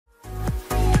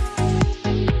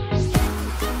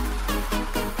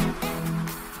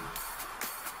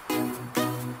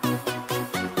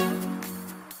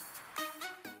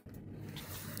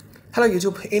Hello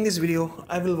YouTube, in this video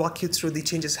I will walk you through the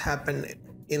changes happened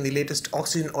in the latest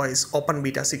OxygenOS Open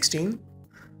Beta 16,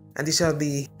 and this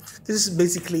is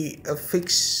basically a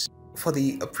fix for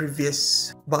the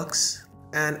previous bugs,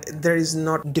 and there is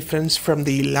not difference from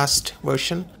the last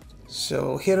version.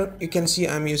 So here you can see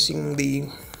I'm using the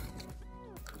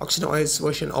OxygenOS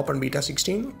version Open Beta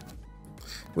 16,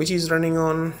 which is running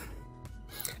on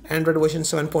Android version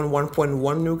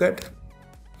 7.1.1 Nougat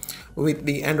with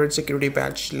the Android security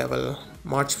patch level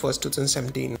March 1st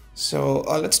 2017. So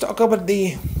let's talk about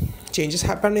the changes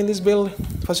happened in this build.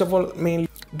 First of all, mainly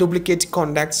duplicate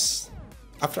contacts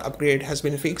after upgrade has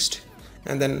been fixed,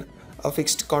 and then a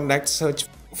fixed contact search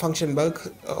function bug.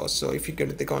 So if you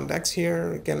get the contacts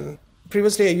here, you can,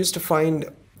 previously I used to find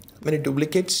many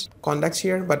duplicates contacts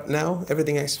here, but now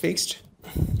everything is fixed.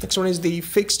 Next one is the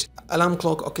fixed alarm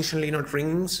clock occasionally not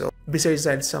ringing. So besides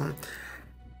that, some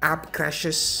app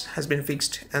crashes has been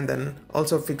fixed, and then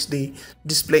also fixed the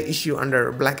display issue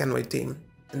under black and white theme.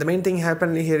 And the main thing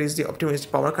happened here is the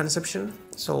optimized power consumption,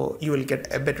 so you will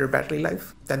get a better battery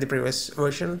life than the previous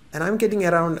version, and I'm getting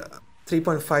around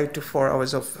 3.5 to 4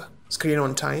 hours of screen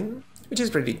on time, which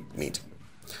is pretty neat.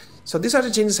 So these are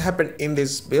the changes happened in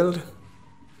this build.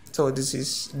 So this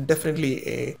is definitely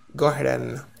a go ahead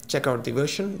and check out the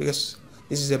version, because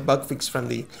this is a bug fix from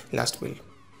the last build.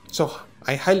 So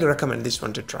I highly recommend this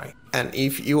one to try. And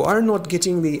if you are not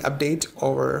getting the update,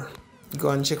 or go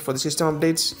and check for the system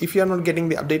updates, if you are not getting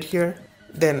the update here,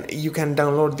 then you can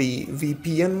download the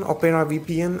VPN, Opera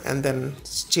VPN, and then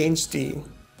change the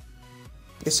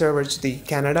server to the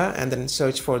Canada, and then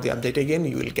search for the update again,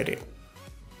 you will get it.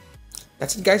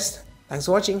 That's it guys, thanks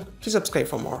for watching, please subscribe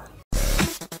for more.